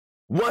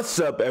What's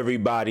up,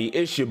 everybody?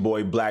 It's your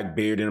boy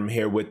Blackbeard, and I'm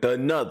here with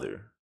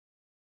another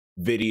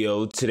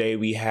video. Today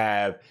we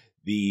have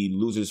the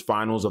losers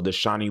finals of the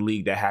Shiny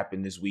League that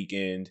happened this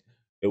weekend.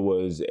 It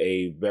was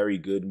a very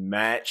good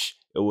match.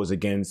 It was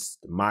against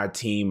my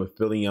team,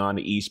 Aphelion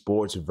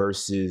eSports,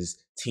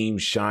 versus Team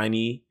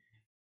Shiny,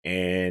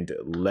 and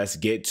let's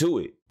get to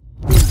it.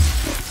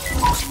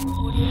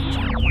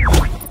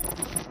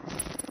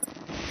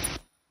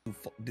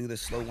 Do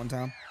this slow one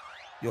time.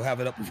 You'll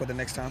have it up before the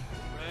next time.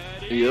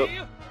 Ready? Yep.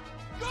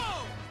 Go!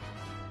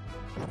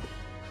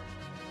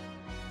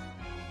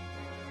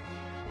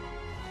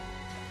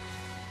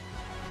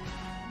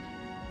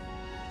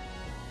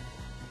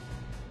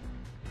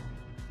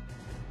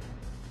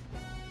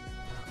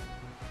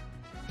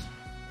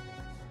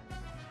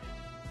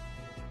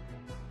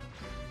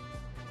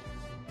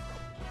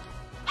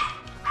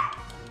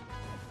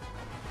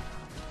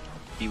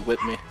 He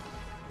whipped me.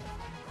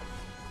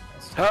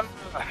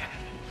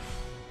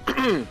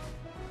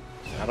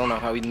 I don't know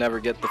how he never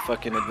get the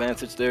fucking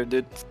advantage there,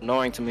 dude. It's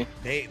annoying to me.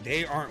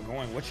 They aren't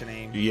going. What's your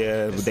name?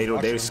 Yeah, but they don't.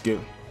 They skip.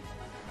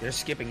 They're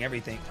skipping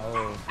everything.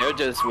 Oh. They're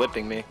just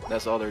whipping me.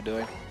 That's all they're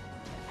doing.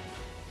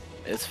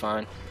 It's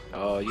fine.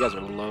 Oh, you guys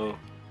are low.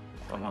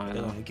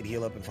 We can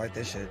heal up and fight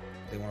this shit.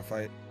 They want to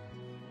fight.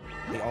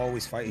 They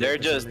always fight. They're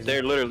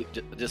literally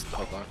just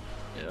hold on.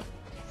 Yeah.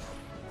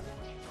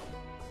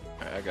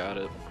 Alright, I got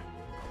it.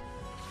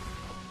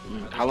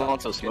 How long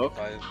till smoke?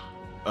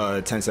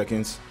 10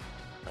 seconds.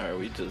 Alright,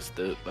 we just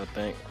did, I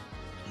think.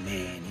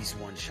 Man, he's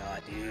one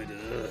shot, dude.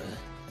 Ugh,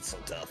 that's so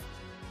tough.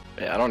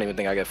 Yeah, I don't even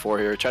think I get 4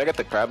 here. Try to get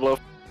the crab loaf.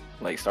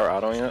 Like, start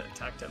autoing it.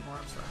 Attacked it more,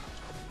 I'm sorry.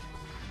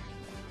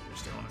 I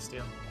just didn't want to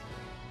steal.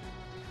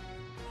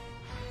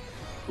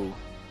 Cool.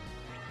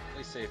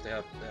 Play safe, they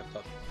have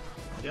pup.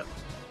 Yep.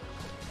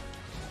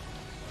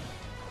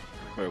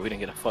 Bro, we didn't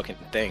get a fucking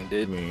thing,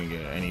 dude. We didn't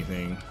get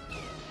anything.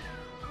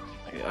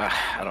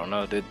 I don't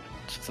know, dude.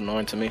 It's just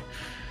annoying to me.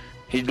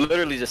 He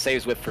literally just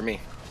saves whip for me.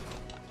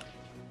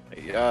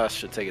 Yeah, I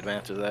should take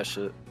advantage of that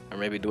shit. Or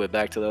maybe do it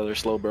back to the other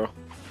slow, bro.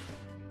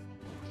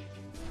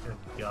 Good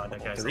God,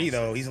 that guy's 3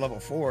 though. He's level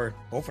 4.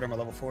 Both of them are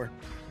level 4.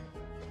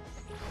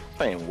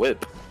 Playing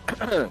whip.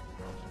 I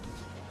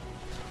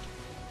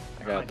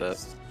got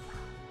that.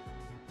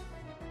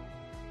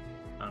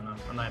 I don't know.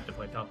 I might have to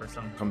play top or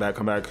something. Come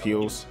back,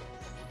 heals.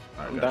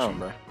 I'm down,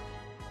 bro.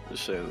 This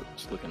shit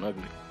is looking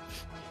ugly.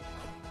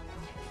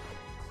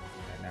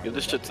 Give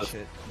this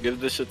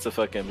shit to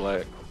fucking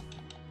black.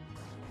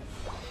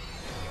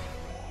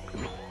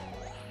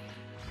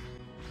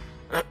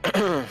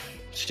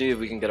 See if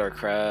we can get our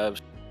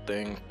crabs.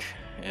 Think,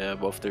 yeah,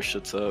 both their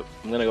shits up.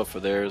 I'm gonna go for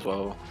there as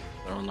well.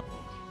 I don't know.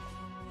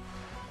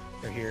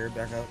 They're here,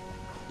 back up.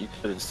 You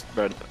could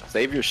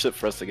save your shit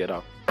for us to get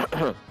out.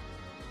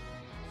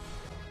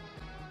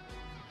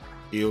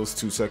 Heals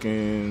 2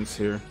 seconds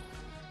here.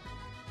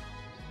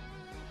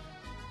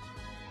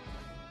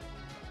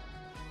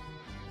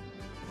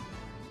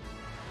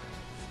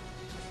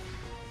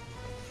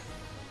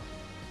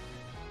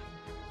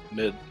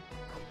 Mid.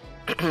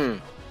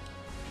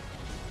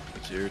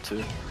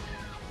 0-2.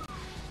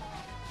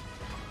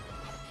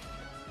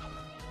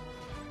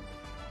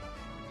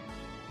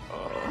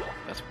 Oh,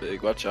 that's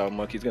big. Watch out,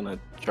 Muck. He's gonna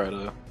try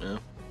to, yeah.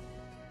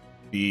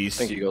 Beast.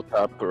 I think you go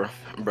top,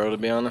 bro, to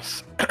be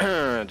honest.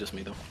 Just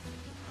me, though.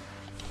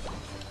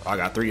 I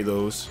got 3 of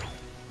those.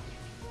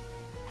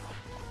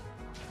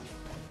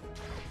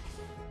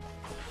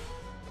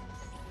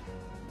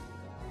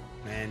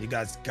 Man, you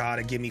guys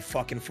gotta give me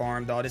fucking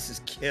farm, dog. This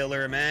is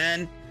killer,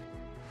 man.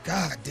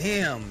 God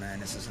damn, man,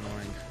 this is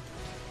annoying.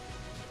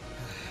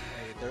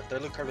 Hey, their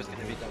loot curve is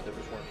gonna be down there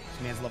before.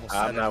 This man's level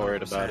 7. I'm not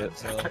worried about it.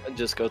 So.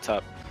 Just go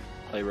top.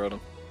 Play Rotom.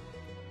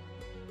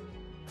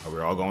 Are we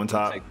all going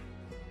top?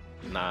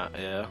 Nah,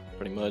 yeah,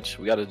 pretty much.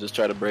 We gotta just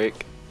try to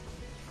break.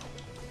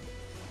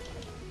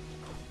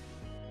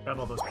 Grab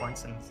all those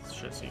points and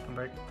shit so you can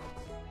break.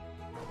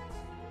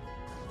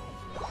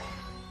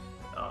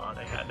 Oh,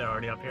 they're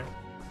already up here.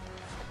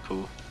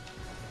 Cool.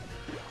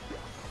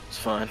 It's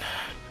fine.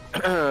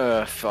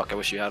 Fuck, I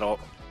wish you had all.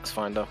 It's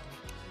fine though.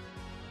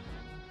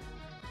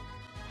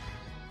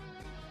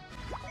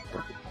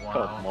 Wow.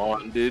 Come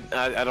on, dude.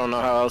 I don't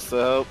know how else to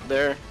help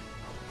there.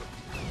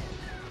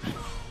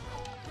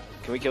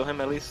 Can we kill him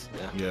at least?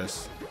 Yeah.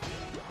 Yes.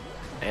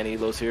 And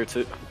Elo's here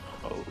too.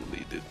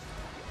 Holy dude.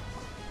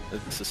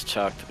 This is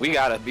chucked. We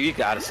gotta.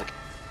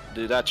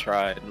 Dude, I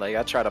tried. Like,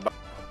 I tried to.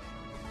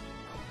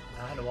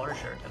 I had a water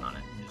shuriken on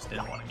it and just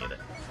didn't want to get it.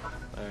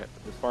 Alright,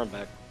 let's farm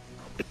back.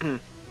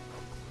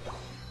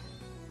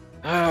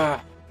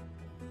 Ah.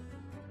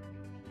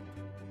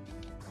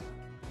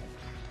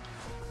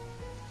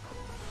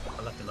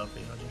 I left it low for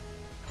you, OG.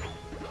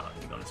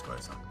 You're gonna score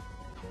something.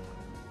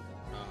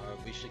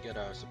 We should get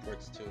our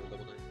supports to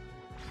level 9.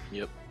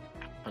 Yep.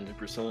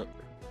 100%.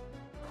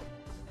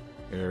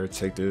 Here,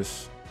 take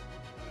this.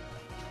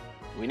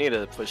 We need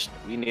to push.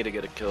 We need to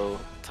get a kill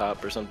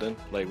top or something.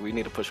 Like, we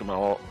need to push with my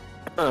ult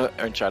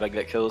and try to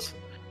get kills.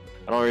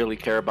 I don't really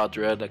care about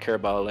Dread. I care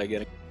about like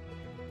getting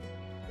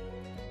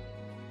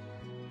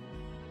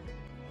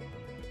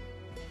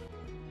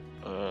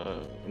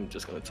I'm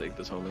just gonna take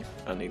this, homie.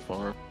 I need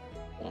farm.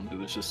 I want to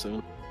do this just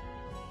soon.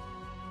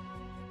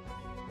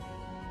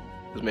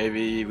 Cause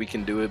maybe we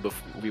can do it, but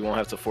we won't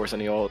have to force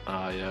any ult.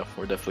 Yeah,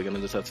 we're definitely gonna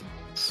just have to.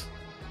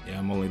 Yeah,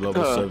 I'm only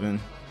level 7.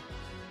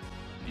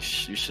 You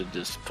should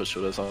just push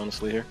with us,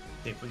 honestly, here.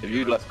 If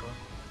you let,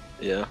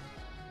 yeah.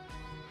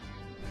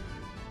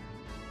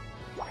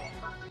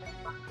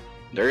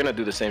 They're gonna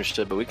do the same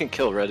shit, but we can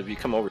kill red if you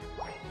come over.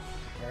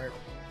 Alright.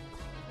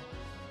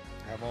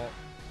 Have ult.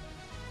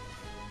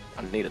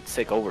 I need to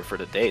take over for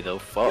the day, though.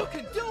 Fuck. You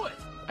can do it.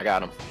 I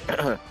got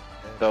him.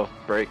 Go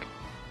break.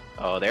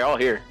 Oh, they're all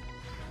here.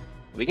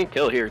 We can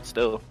kill here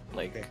still.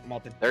 Like Okay, I'm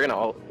ulted. they're gonna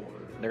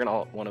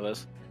ult one of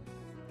us.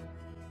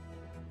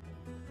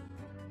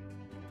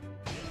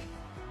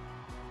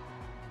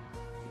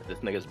 This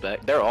nigga's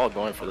back. They're all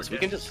going for this. We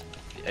can just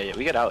yeah,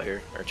 we get out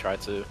here or try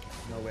to.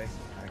 No way.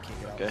 I can't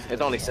get out. Okay,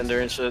 it's only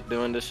Cinder and shit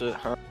doing this shit,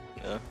 huh?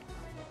 Yeah.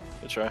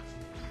 Good try.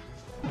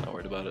 Not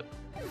worried about it.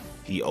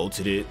 He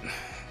ulted it.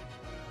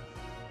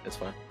 It's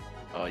fine.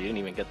 Oh, you didn't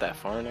even get that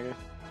far, nigga.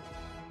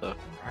 So,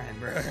 Ryan,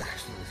 bro.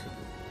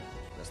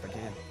 Best I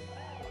can.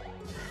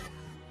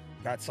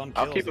 Got some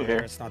I'll kills keep him there.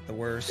 here. It's not the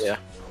worst. yeah.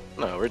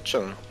 No, we're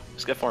chilling.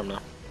 Just get farm now.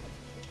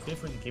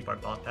 If we can keep our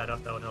bot pad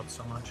up, that would help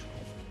so much.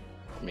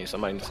 I mean,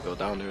 somebody needs to go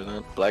down there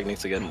then. Black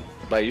needs to get.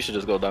 Black, you should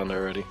just go down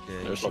there already. Yeah,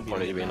 you There's no should be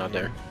point in you being down out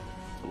there.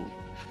 there. Ooh.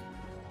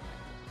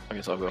 I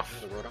guess I'll go.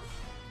 The road up?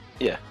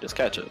 Yeah, just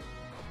catch it.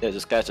 Yeah,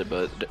 just catch it.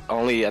 But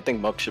only, I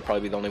think Muck should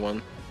probably be the only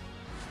one.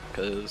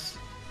 Cause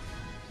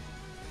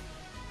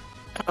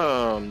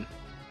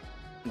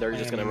they're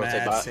just gonna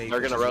rotate bot. safe, They're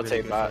which gonna is really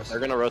rotate good bot. for us. They're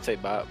gonna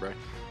rotate bot, bro.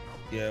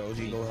 Yeah,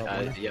 OG, go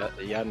help me.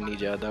 Yeah, I need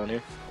y'all down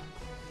here.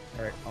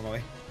 Alright, on my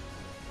way.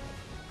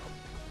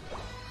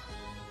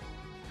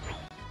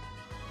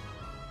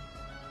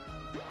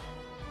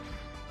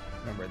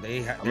 Remember,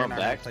 they're not not gonna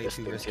back, play just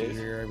too in risky case.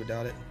 here, I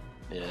doubt it.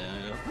 Yeah.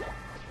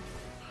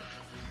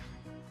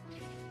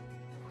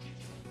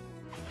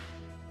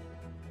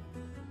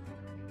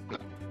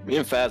 Me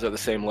and Faz are the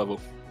same level,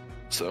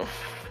 so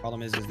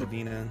Problem is the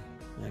Vina.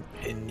 Like,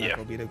 I'm not Yeah.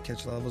 gonna be able to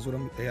catch levels with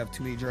them. They have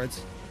too many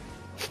dreads.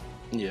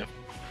 yeah.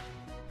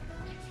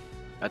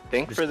 I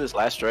think for this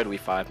last dread we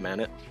 5-man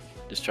it.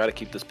 Just try to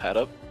keep this pad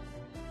up.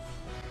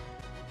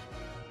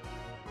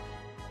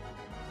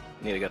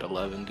 Need to get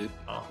 11, dude.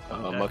 Oh,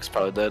 okay. Muck's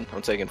probably dead.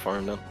 I'm taking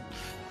farm now.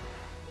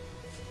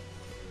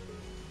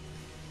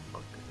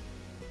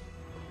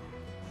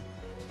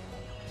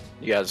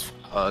 You guys,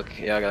 fuck.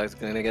 Yeah, guys,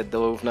 gonna get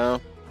dove now. Yeah,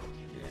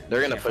 They're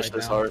we gonna can't push fight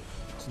this now. hard.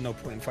 There's no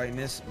point in fighting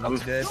this. I'm-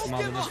 Muck's dead. I'm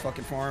on this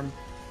fucking farm.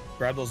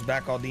 Grab those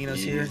back Aldinas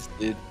here. Jeez,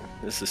 dude.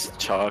 This is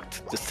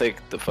chalked. Just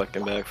take the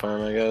fucking back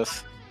farm, I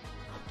guess.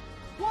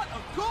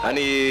 I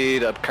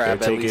need a crab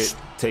Yeah, at take least. it.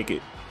 Take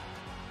it.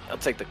 I'll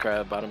take the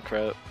crab, bottom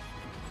crab.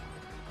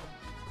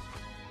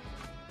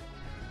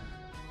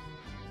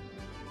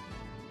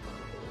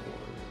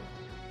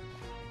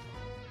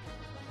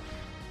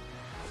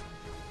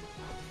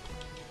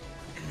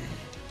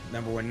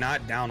 Remember, we're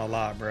not down a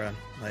lot, bruh.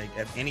 Like,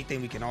 if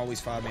anything, we can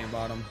always 5-man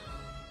bottom.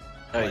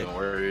 I ain't Like, even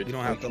worried. you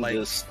don't have We to, can like-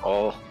 just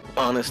all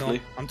honestly.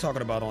 No, I'm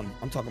talking about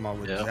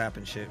with Yeah. zap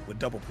and shit, with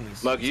double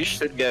points. Mug, you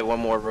should get one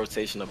more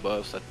rotation of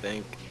buffs, I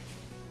think.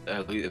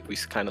 At least if we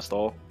kind of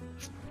stall.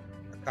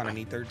 Kind of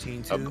need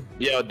 13 too.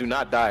 Yeah, do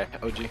not die,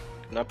 OG. Do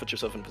not put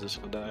yourself in a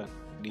position to die.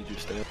 I need you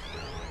to stay up.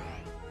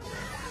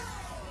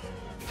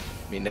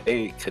 I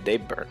mean, could they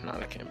burn? No,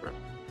 they can't burn.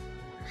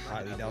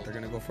 Highly doubt they're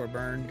gonna go for a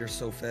burn. They're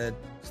so fed.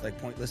 It's like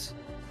pointless.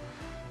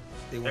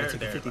 They want to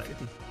take a They're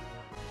 50-50.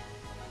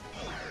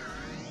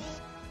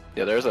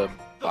 Yeah, there's a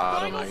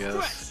bottom, I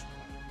guess.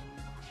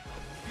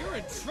 You're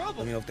in trouble.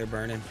 Let me know if they're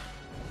burning.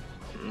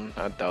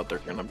 I doubt they're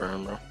gonna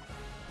burn, bro.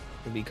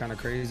 It'd be kind of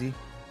crazy.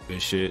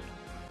 Good shit.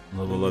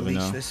 Level We'll 11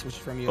 release now. this. Switch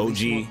from you.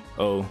 OG.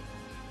 Oh,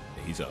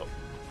 he's out.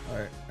 All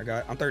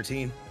right, I'm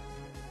 13.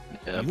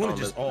 Yeah, You want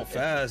to just all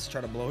fast,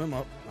 try to blow him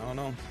up. I don't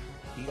know.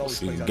 He always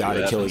So you plays out gotta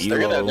there. kill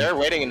They're, Elo. they're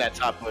waiting in that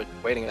top bush,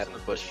 waiting at the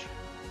bush.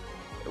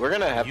 We're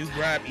gonna have You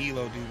grab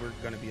Elo, dude. We're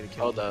gonna be the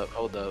kill. Hold up.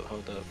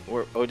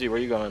 OG, where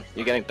you going?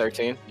 You getting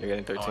 13? You're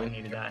getting Oh, I 13?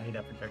 needed that. I need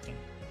that for 13.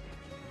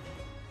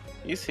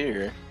 He's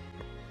here.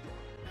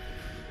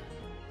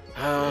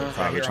 Right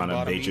Probably here on trying to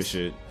bottom bait your east.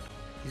 shit.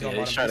 He's Yeah, on he's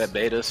bottom trying to east.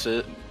 bait us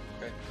shit.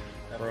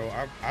 Bro,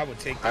 I would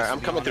take this. Alright, I'm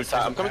to be coming through honest. top.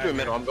 There's I'm a coming through pad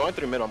middle. here. I'm going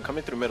through middle. I'm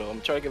coming through middle.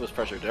 I'm trying to give us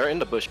pressure. They're in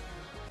the bush.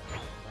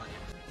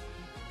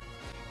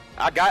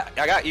 I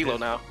got Elo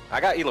now.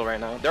 I got Elo right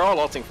now. They're all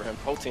ulting for him.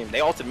 Whole team.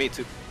 They ulted me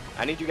too.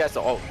 I need you guys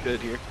to ult good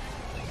here.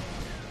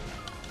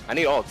 I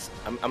need ults.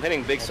 I'm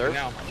hitting big surf.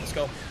 Now, let's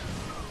go.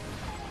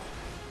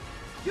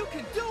 You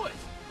can do it.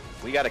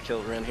 We gotta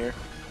kill Ren here.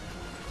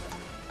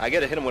 I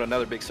gotta hit him with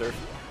another big surf.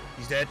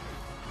 He's dead.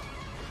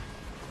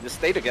 Just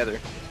stay together.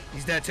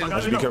 He's dead too. I got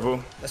Just be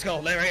careful. Let's go.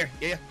 Lay right here.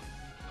 Yeah.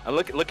 And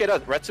look at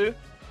us, Retsu.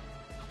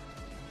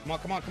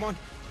 Come on.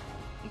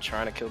 I'm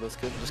trying to kill this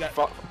kid. Just Got-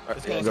 fall.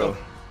 let's go, Yeah, let's Go.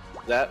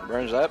 That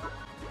burns that.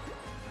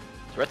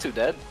 Is Retsu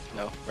dead?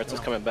 No, Retsu's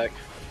coming back.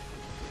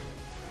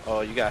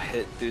 Oh, you got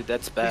hit, dude.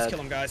 That's Please bad. kill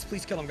him, guys.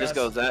 Please kill him, guys. Just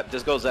go zap.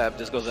 Just go zap.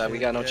 Just go zap. We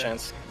got no Yeah.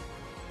 chance.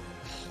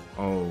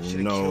 Oh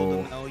Should've killed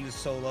him. no. No, he was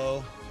so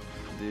low.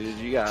 Dude,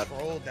 you got.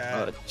 Trolled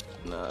that.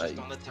 Nah, Just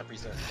don't let tap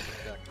reset.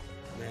 Back.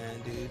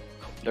 Man, dude.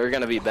 they're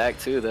gonna be back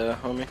too, though,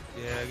 homie.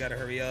 Yeah, I gotta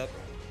hurry up.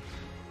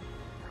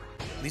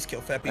 At least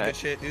kill Feppy. Alright. Good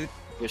shit, dude.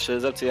 Your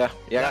shit's up to ya.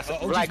 Yeah,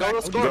 Black, go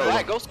score.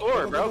 Black, go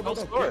score, bro. Go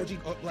score. OG,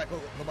 Black, go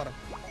bottom.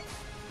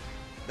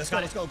 Let's go,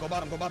 let's go. Go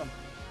bottom, go bottom.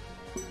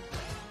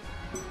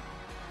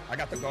 I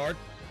got the guard.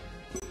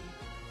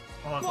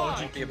 Oh, if Won't OG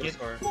be can able to get.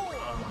 score.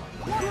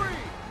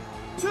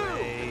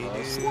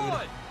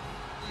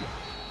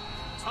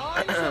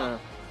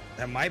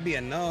 That might be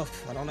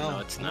enough. I don't know. No,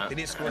 it's not. They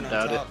didn't score I on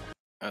doubt it. top.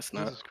 That's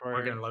not.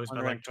 We're gonna lose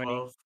by like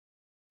 12.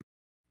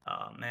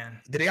 Oh man.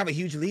 Did they have a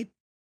huge lead?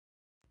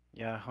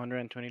 Yeah,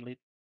 120 lead.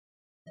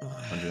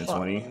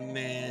 120. Oh,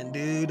 man,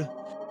 dude.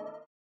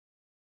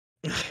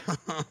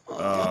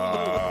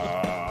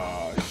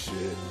 Oh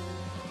shit.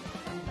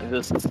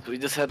 We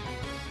just had.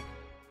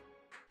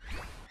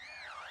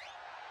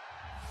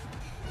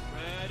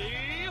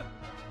 Ready,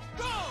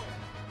 go!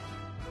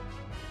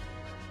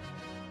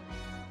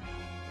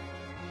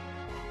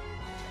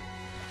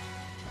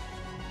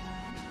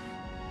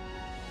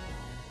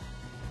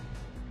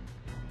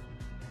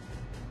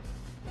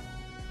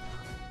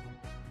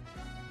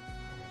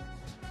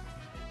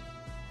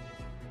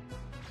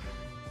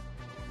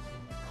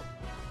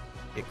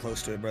 Get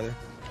close to it, brother.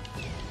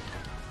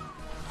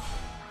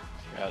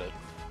 Got it.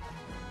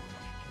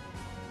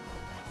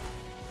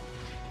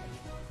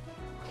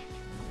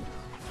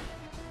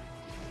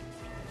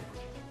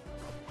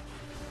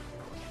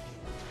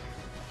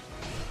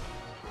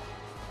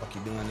 Fuck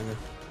you doing, nigga?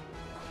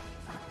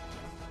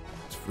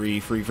 It's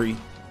free.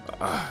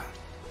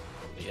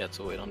 Yeah,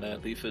 to wait on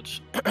that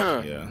leafage.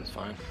 Yeah. It's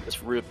fine.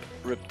 Just rip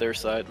their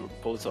side.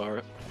 Bullets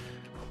are.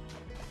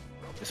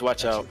 Just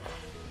watch out.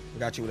 We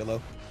got you with a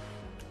low.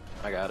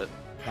 I got it.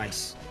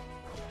 Nice.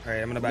 All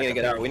right, I'm gonna We back need to up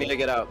get here. out. We need to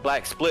get out.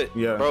 Black split.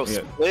 Yeah, Bro, yeah.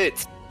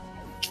 split.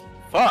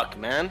 Fuck,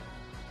 man.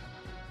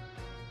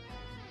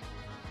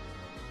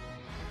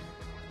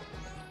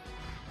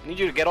 I need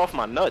you to get off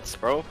my nuts,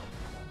 bro.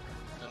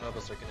 None of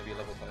us are gonna be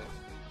level 5.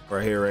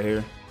 Right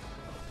here.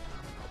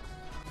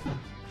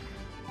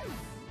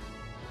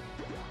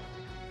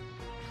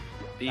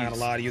 Not a Bees.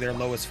 lot of you. They're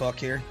low as fuck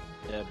here.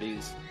 Yeah,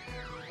 bees.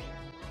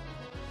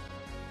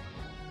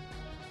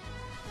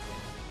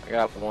 I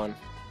got one.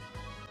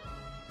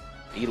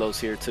 Elo's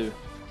here too.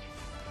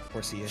 Of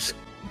course he is.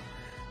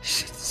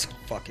 Shit's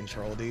a fucking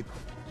troll, dude.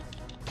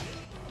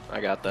 I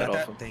got that Got off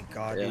that? him. Thank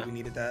God, Yeah. dude. We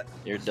needed that.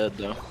 You're dead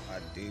though.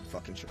 God, dude,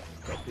 fucking troll.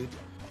 Fuck, dude.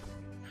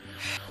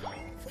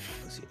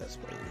 Let's see, that's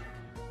what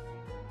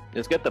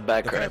Just get the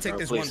back Can I crab, take bro,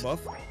 this please. one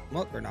buff?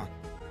 What or not?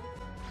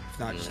 If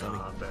not, just tell me.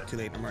 Nah, bet. Too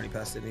late. I'm already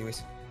past it,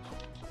 anyways.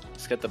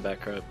 Just get the back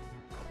crab.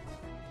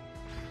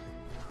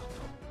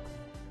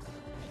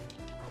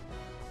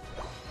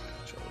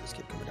 Troll, this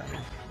kid coming down here.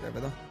 Whatever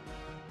though.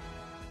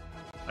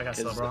 I got Is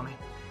silver on me.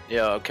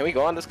 Yeah, can we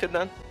go on this kid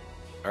then?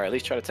 Or at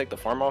least try to take the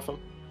farm off him?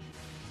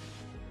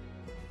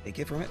 Take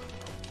it from it.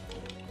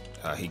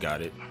 He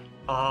got it.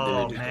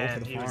 Oh Dude, go for man,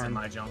 the he was in farm.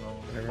 my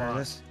jungle. Whatever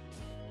it is.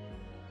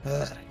 I knew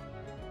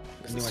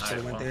I is should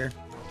have alright, went well, there.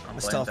 I'm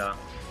That's blamed tough. out.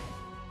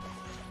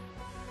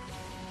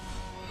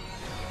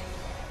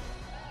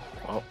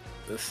 Well,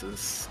 this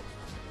is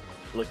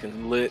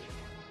looking lit.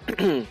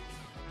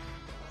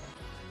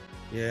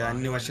 Yeah, I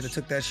knew I should have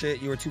took that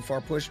shit. You were too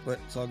far pushed, but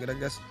it's all good, I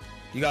guess.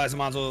 You guys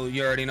might as well,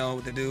 you already know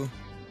what to do.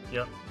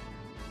 Yep.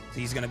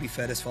 He's gonna be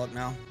fed as fuck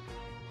now.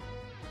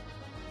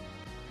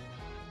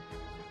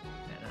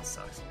 Yeah, that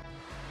sucks.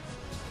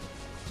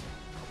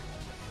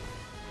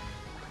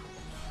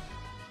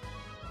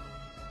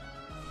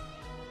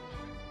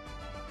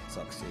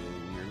 Sucks, dude.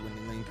 You're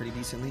winning lane pretty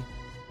decently.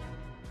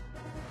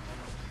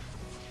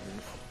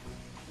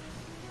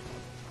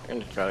 I'm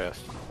gonna try to.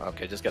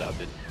 Okay, just get out,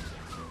 dude.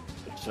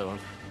 Chilling.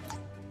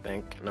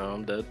 No,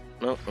 I'm dead.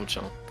 No, I'm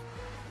chilling.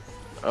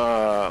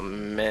 Oh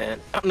man,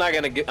 I'm not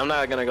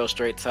gonna go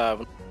straight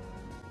top.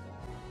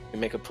 You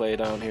make a play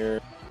down here.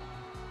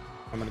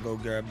 I'm gonna go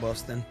grab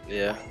buffs then.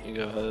 Yeah, you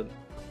go ahead.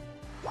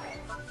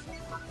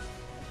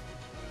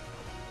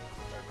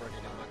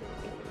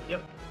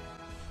 Yep.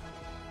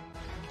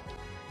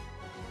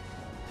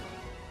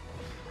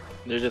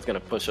 They're just gonna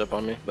push up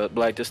on me, but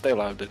Black, just stay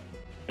alive, dude.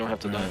 You don't have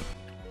to die.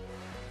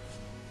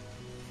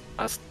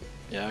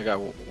 Yeah, I got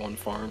one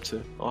farm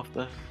too off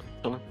that.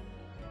 Chilling.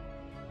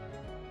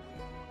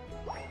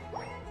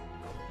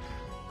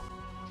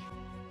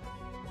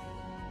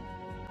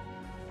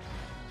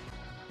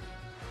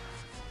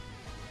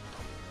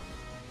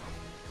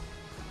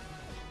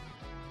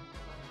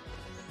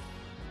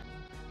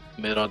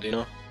 Mid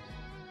Aldino.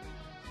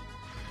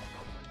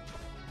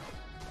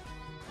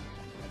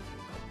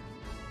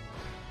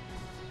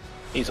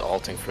 He's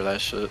alting for that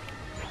shit.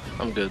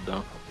 I'm good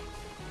though.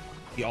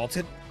 He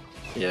ulted?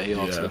 Yeah, he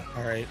alted.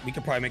 All right, we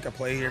could probably make a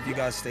play here if you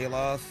guys stay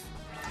alive.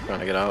 Trying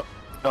to get out.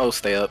 Oh,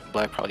 stay up.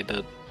 Black probably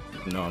dead.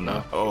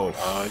 No.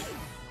 Oh.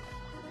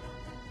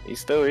 He's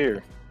still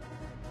here.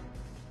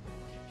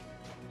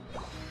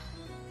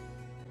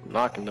 I'm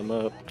knocking him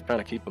up. Trying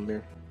to keep him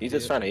here. He's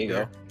just trying to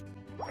ego.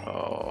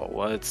 Oh,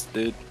 what,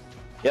 dude?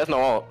 He has no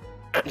ult.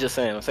 Just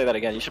saying. I'll say that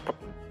again. You should.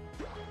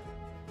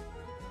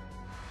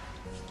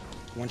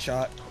 One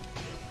shot.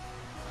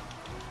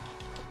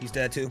 He's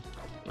dead too.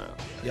 No.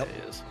 Yep.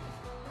 He is.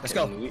 Let's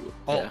go.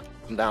 Oh. Yeah.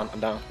 I'm down. I'm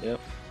down. Yep.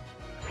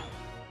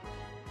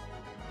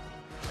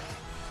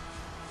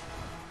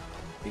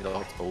 He's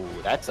all. Oh,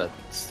 that's a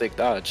sick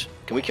dodge.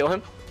 Can we kill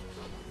him?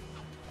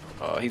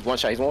 Oh, he's one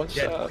shot. He's one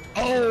shot.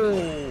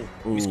 Oh.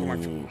 We Ooh.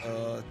 scored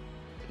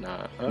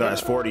Nah. No,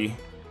 that's 40.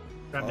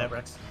 Grab that,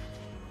 Rex.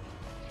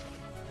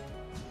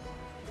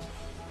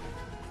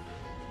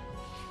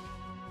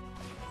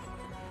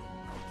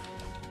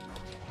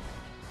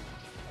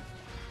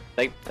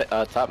 Like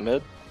top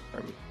mid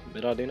or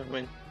mid Aldina.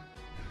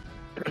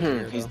 I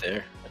mean, he's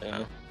there.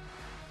 Yeah.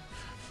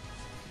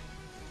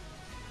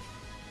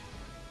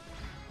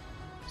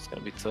 It's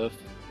gonna be tough.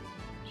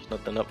 There's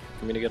nothing up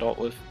for me to get ult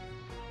with.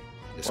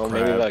 Well,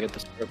 maybe if I get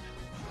this script.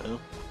 Yeah.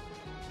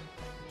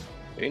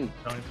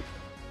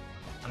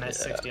 On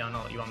S60 on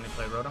ult, you want me to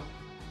play Rotom?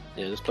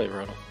 Yeah, just play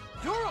Rotom.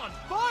 You're on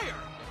fire!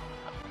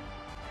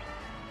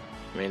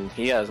 I mean,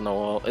 he has no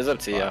ult. It's up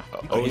to you.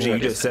 OG, you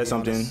just said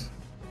something.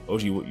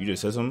 OG, you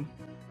just said something?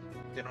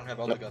 They don't have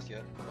ELDEGOSS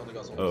yet.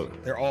 ELDEGOSS Oh,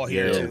 They're all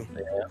here yeah.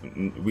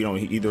 too. We don't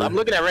either. I'm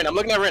looking at Ren. I'm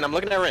looking at Ren. I'm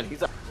looking at Ren.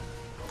 He's up.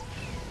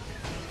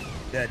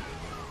 Dead.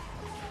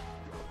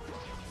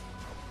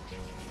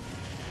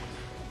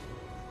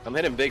 I'm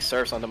hitting big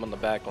surfs on them on the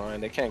back line.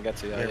 They can't get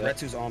to Yeah, that yet.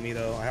 Retsu's on me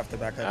though. I have to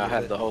back up. I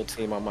have the whole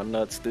team on my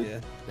nuts, dude. Yeah,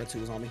 Retsu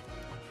was on me.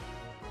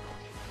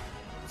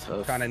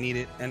 Tough. Kind of need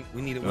it, and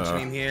we needed what's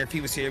name here. If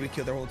he was here, we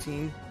killed their whole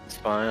team. It's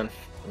fine.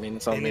 I mean,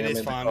 it's on And me. it I is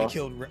made the fine. call. We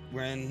killed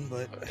Ren,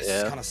 but it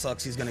Yeah. kind of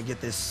sucks. He's gonna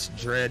get this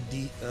Dread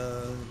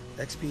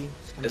XP.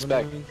 It's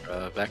back.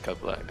 Back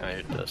up, Black. I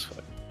heard this.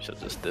 Should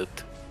just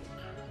dipped.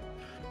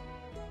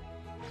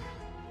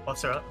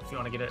 Buffs are up if you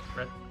want to get it,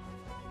 Red.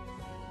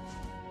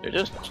 You're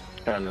just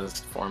trying to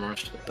farm our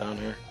shit down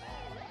here.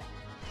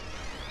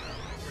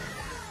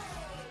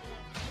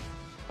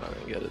 I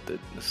don't get it, dude.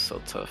 This is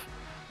so tough.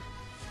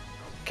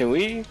 Can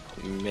we?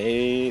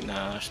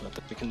 Nah, there's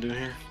nothing we can do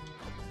here.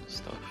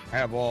 Stuff. I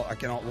have all. I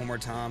can ult one more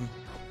time.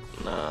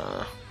 Nah.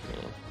 Man.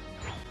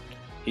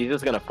 He's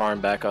just gonna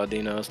farm back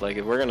Aldinos. Like,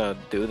 if we're gonna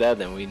do that,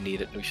 then we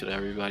need it.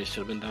 Everybody should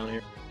have been down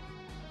here.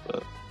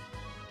 But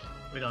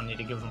We don't need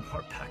to give them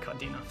more pack on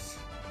Dinos.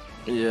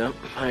 yeah,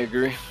 I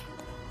agree.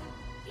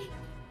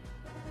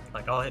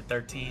 Like, I'll hit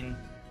 13.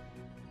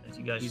 If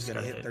you guys He's just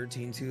gonna gotta hit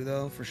 13 too,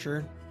 though, for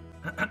sure.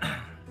 I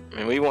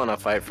mean, we want to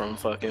fight from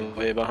fucking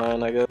way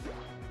behind, I guess.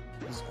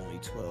 He's only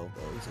 12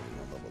 though. He's only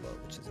one level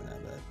up, which isn't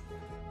that bad.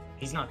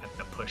 He's not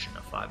gonna push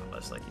into 5 of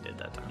us like he did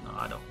that time,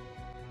 though.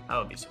 I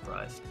would be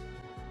surprised.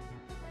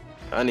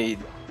 I need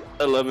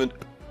 11.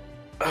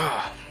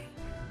 Alright,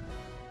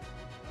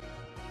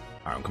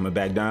 I'm coming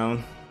back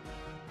down.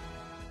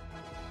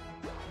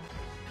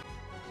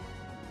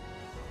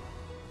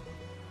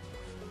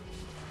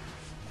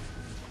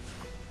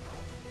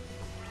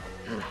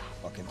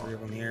 Fucking 3 of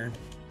them here.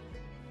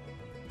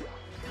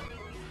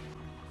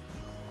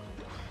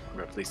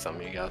 Bro, please tell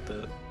me you got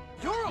that.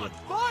 You're on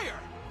fire!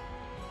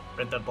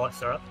 Red, the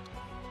buffs are up.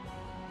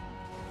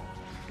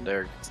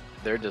 They're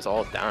just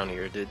all down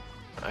here, dude.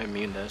 I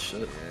mean that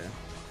shit. Yeah.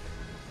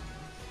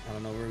 I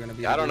don't know. We're gonna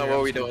be. I don't know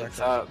what we do doing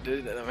top,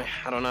 dude. I mean,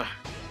 I don't know.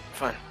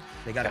 Fine.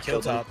 They got a I kill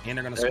killed them. top, and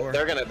they're gonna score.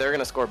 They're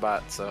gonna score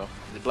bot. So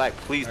the Black,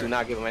 please do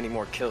not give them any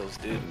more kills,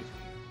 dude.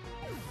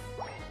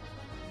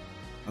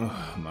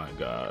 Oh my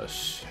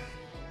gosh.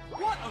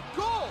 What a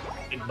goal!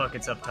 Big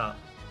buckets up top.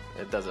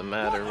 It doesn't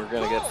matter. We're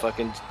gonna get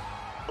fucking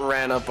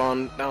ran up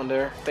on down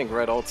there. I think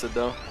Red ulted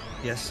though.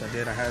 Yes, I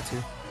did. I had to.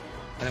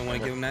 I didn't want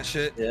to give him that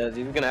shit. Yeah,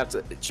 you're gonna have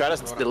to try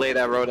to delay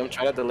that Rotom.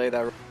 Try to delay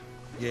that.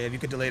 Yeah, if you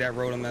could delay that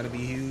Rotom, that'd be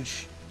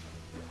huge.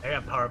 I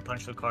got power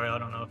punch Lucario. I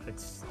don't know if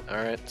it's All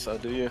right, so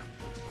do you?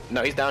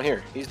 No, he's down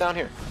here. He's down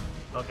here.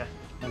 okay.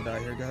 Don't die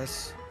here,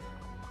 guys.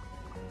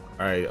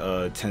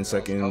 Alright, 10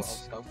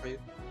 seconds. Scout for you.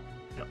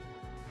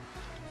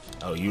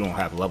 Oh, you don't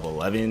have level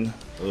 11?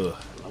 Ugh.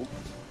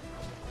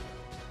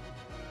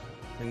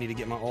 I need to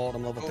get my ult.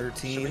 I'm level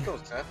 13. Should we go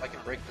Zeph? I can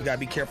break this. You gotta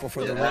be careful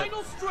for the Yeah. rip.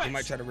 Final They stretch!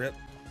 might try to rip.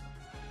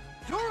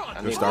 You're on I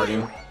They're mean,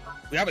 starting.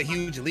 We have a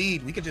huge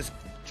lead. We could just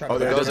try to. Oh,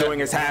 they're Goes doing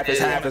his half, his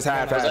half, his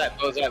half, Goes half. that?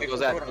 Goes that? Goes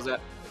that? Goes that?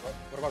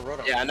 What about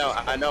Rotom? Yeah, I know.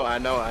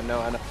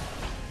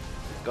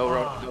 Go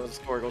Ah. Rotom. Go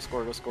score. Go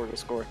score. Go score. Go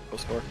score. Go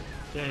score.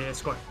 Yeah,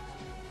 score.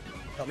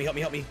 Help me, help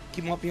me, help me.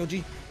 Keep him up,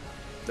 OG.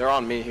 They're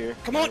on me here.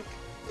 Come on.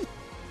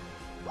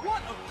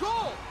 What a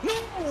goal!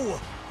 No.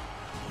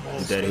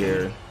 He's dead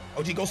here.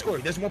 OG, go score.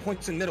 There's more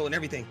points in the middle and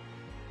everything.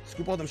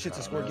 Scoop all them shits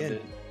and score again.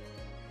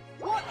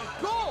 What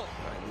a goal!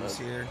 He's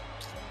here.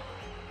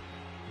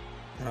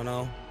 I don't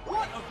know.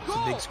 What a It's a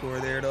goal! big score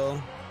there,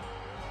 though.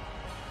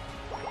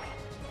 I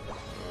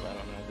don't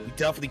know, We dude.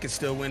 definitely could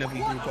still win if we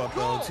group up,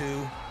 though,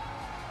 too.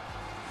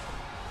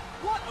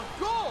 What a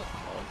goal!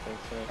 I don't think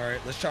so. All right,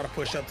 let's try to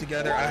push up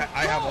together.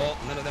 I have ult.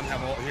 None of them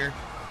have ult here.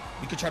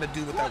 We could try to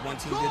do what that one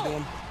team did to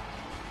them.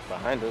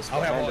 Behind us.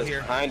 I'll have Behind all us.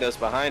 here. Behind us.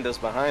 Behind us.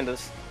 Behind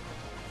us.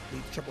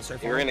 We triple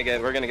surf. We're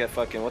gonna get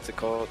fucking. What's it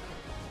called?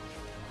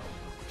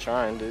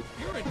 Trying, dude.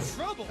 You're in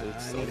trouble.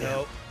 I need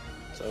help.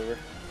 It's over.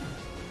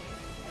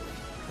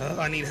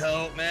 I need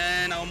help,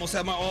 man. I almost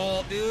had my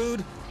ult,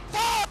 dude.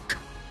 Fuck!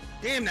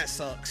 Damn, that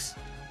sucks.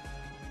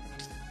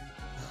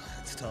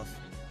 That's tough.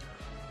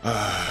 I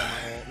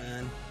had my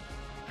ult,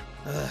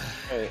 man.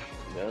 Hey,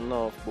 got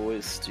enough,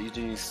 boys.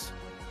 GG's.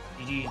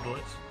 GG's, boys.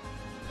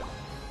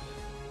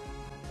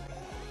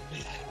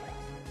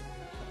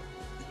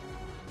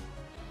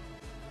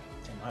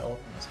 Damn, my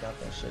ultimate's got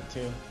that shit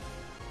too.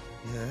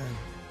 Yeah,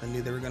 I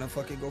knew they were gonna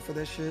fucking go for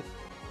that shit.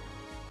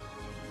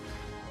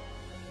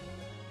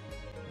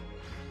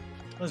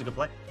 That was a good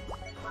play.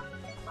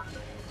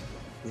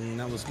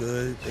 That was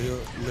good. They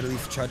literally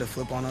tried to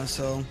flip on us,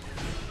 so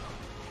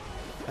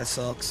that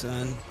sucks,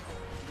 man.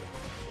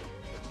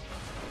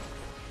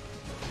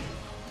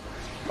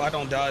 If I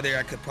don't die there,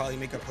 I could probably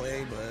make a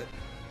play, but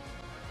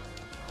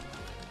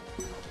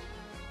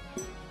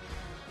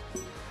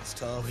it's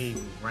tough. He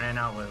ran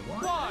out with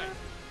one. 5,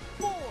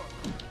 4,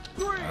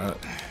 3,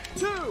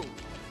 2.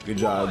 Good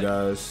job,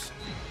 guys.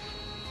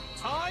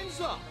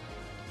 Time's up.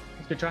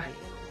 Good try.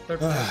 Third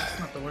place. It's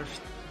not the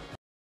worst.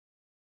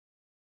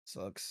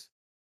 Sucks.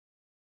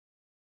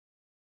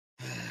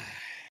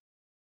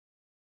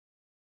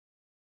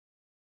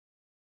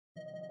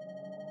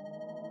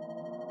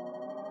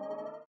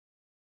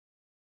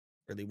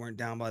 Really weren't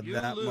down by You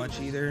that lose. much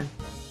either.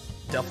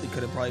 Definitely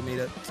could have probably made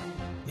it